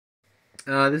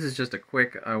This is just a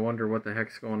quick I wonder what the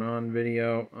heck's going on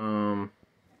video.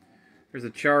 There's a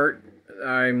chart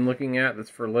I'm looking at that's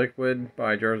for Liquid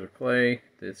by Jars of Clay.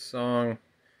 This song,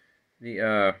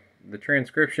 the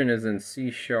transcription is in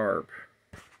C sharp,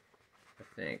 I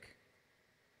think.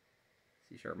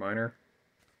 C sharp minor,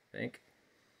 I think.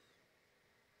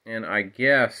 And I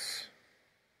guess,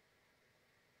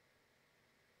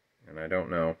 and I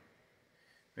don't know.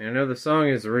 I know the song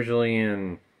is originally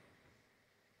in,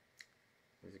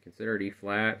 is it considered E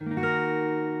flat?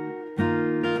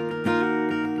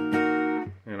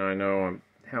 And I know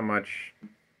how much,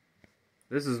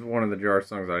 this is one of the Jar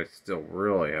songs I still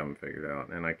really haven't figured out,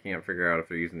 and I can't figure out if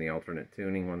they're using the alternate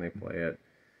tuning when they play it,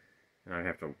 and I'd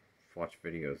have to watch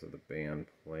videos of the band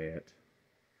play it.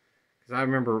 Because I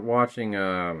remember watching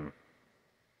the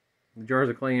Jars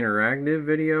of Clay interactive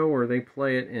video where they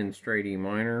play it in straight E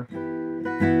minor.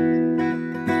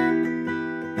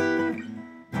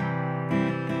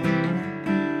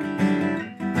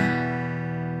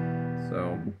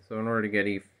 So in order to get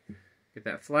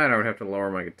that flat, I would have to lower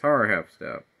my guitar half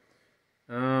step.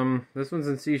 This one's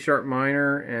in C sharp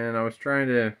minor, and I was trying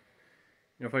to,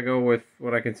 if I go with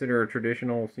what I consider a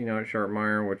traditional C note sharp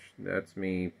minor, which that's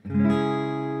me,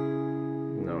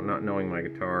 not knowing my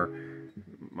guitar,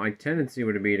 my tendency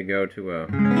would be to go to a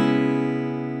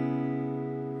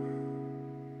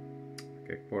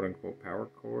quote unquote power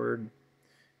chord.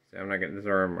 See, I'm not getting this,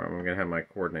 or I'm gonna have my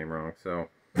chord name wrong. So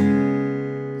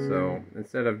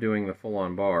instead of doing the full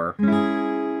on bar,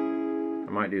 I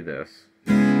might do this.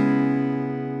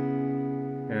 And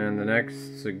the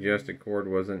next suggested chord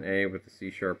was an A with the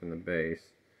C sharp and the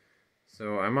bass.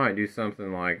 So I might do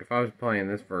something like, if I was playing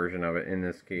this version of it in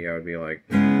this key, I would be like,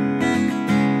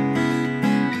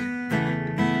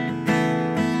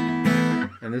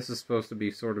 and this is supposed to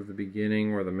be sort of the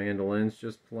beginning where the mandolin's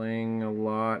just playing a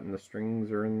lot and the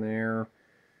strings are in there.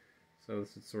 So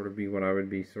this would sort of be what I would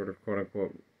be sort of quote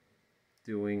unquote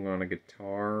doing on a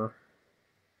guitar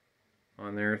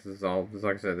on there. This is all,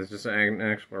 like I said, this is just an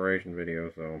exploration video,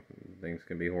 so things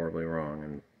can be horribly wrong,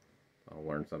 and I'll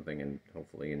learn something, and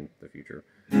hopefully in the future.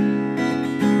 Which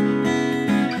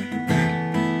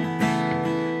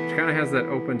kind of has that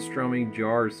open strummy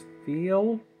Jars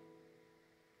feel,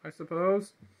 I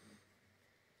suppose.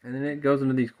 And then it goes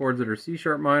into these chords that are C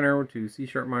sharp minor to C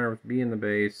sharp minor with B in the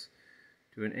bass,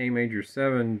 to an A major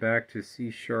 7, back to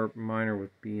C sharp minor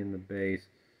with B in the bass.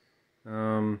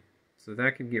 So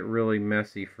that could get really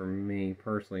messy for me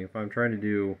personally if I'm trying to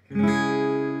do,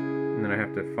 and then I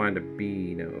have to find a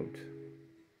B note.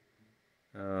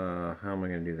 How am I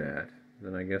going to do that?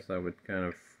 Then I guess I would kind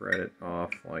of fret it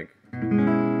off like,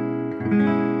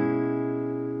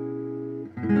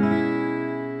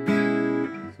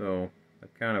 so I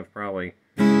kind of probably,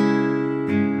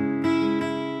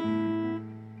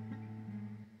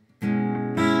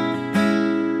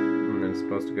 and then it's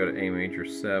supposed to go to A major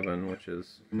 7, which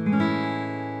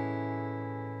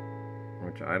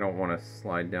I don't want to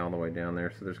slide down all the way down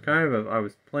there. So there's kind of I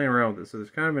was playing around with it, so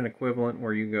there's kind of an equivalent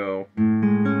where you go, so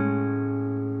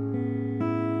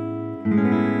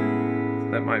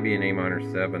that might be an A minor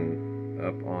 7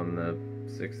 up on the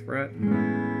 6th fret.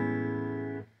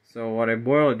 So what I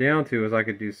boil it down to is I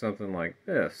could do something like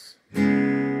this.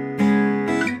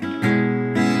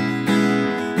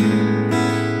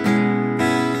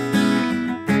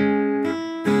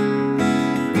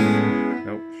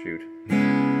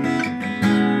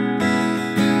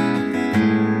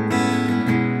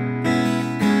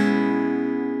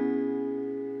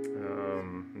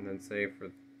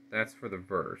 That's for the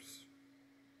verse.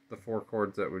 The 4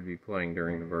 chords that would be playing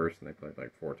during the verse, and they played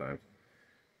like 4 times.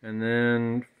 And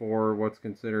then for what's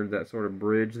considered that sort of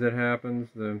bridge that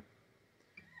happens, so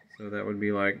that would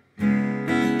be like,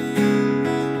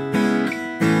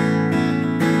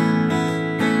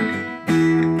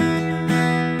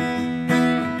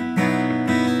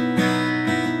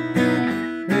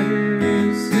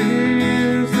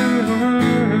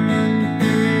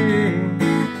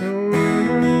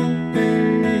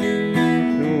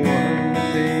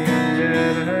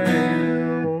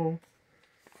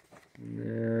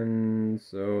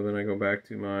 so then I go back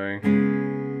to my,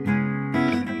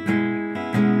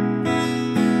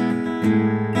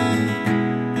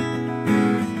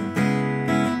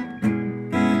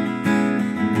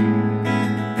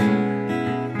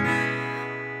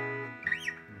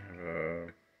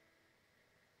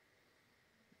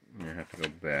 I have to go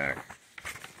back.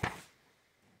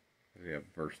 We have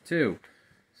verse 2.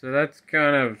 So that's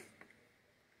kind of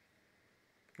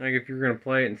like if you're going to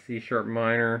play it in C sharp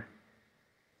minor.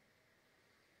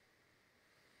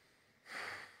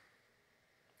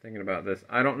 thinking about this.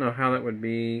 I don't know how that would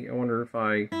be. I wonder if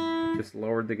I just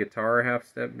lowered the guitar a half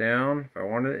step down. If I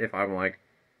wanted, if I'm like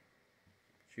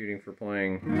shooting for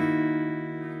playing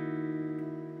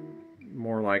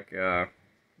more like the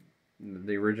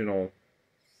original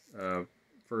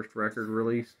first record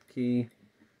release key,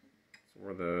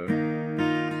 or the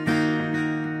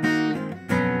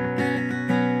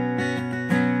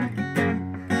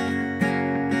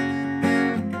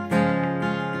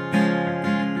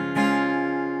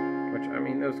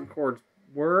those chords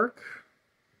work.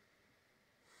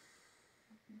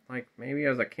 Like maybe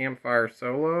as a campfire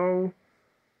solo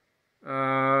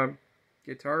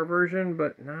guitar version,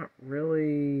 but not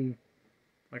really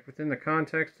like within the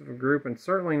context of a group, and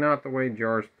certainly not the way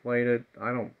Jars played it.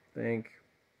 I don't think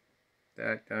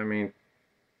that, I mean, if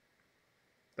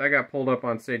that got pulled up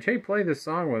on stage, hey, play this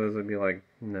song with us, I'd be like,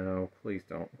 no, please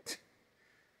don't.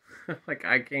 Like,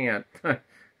 I can't. I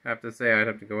have to say, I'd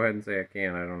have to go ahead and say I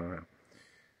can. I don't know how.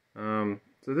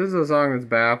 So this is a song that's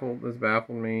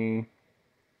baffled me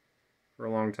for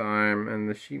a long time, and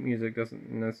the sheet music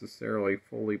doesn't necessarily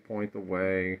fully point the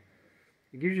way.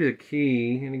 It gives you the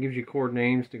key, and it gives you chord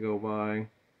names to go by.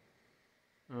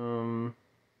 So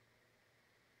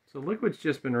Liquid's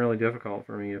just been really difficult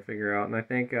for me to figure out, and I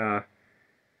think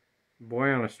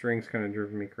Boy on a String's kind of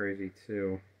driven me crazy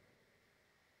too.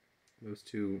 Those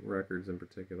two records in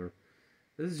particular.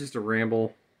 This is just a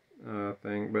ramble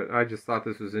thing, but I just thought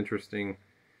this was interesting.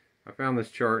 I found this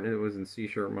chart and it was in C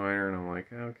sharp minor, and I'm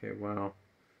like, okay, wow.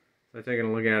 So I taken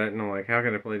a look at it and I'm like, how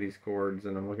can I play these chords?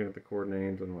 And I'm looking at the chord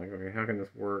names and I'm like, okay, how can this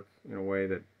work in a way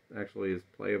that actually is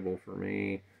playable for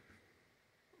me?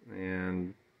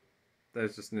 And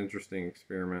that's just an interesting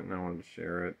experiment, and I wanted to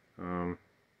share it. And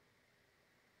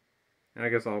I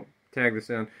guess I'll tag this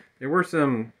in. There were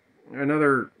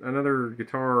another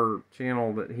guitar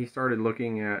channel that he started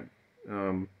looking at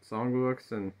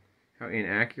songbooks and how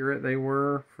inaccurate they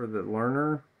were for the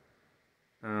learner.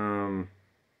 And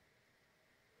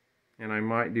I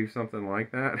might do something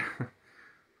like that.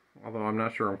 Although I'm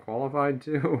not sure I'm qualified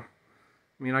to.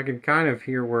 I mean, I can kind of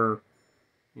hear where,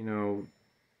 you know,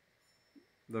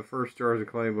 the first Jars of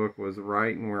Clay book was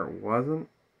right and where it wasn't,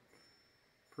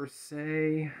 per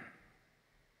se.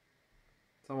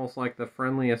 It's almost like the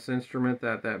friendliest instrument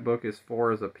that book is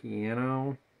for is a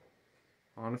piano,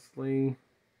 honestly.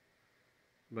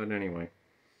 But anyway,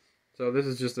 so this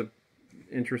is just an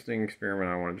interesting experiment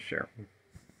I wanted to share.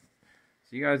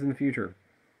 See you guys in the future.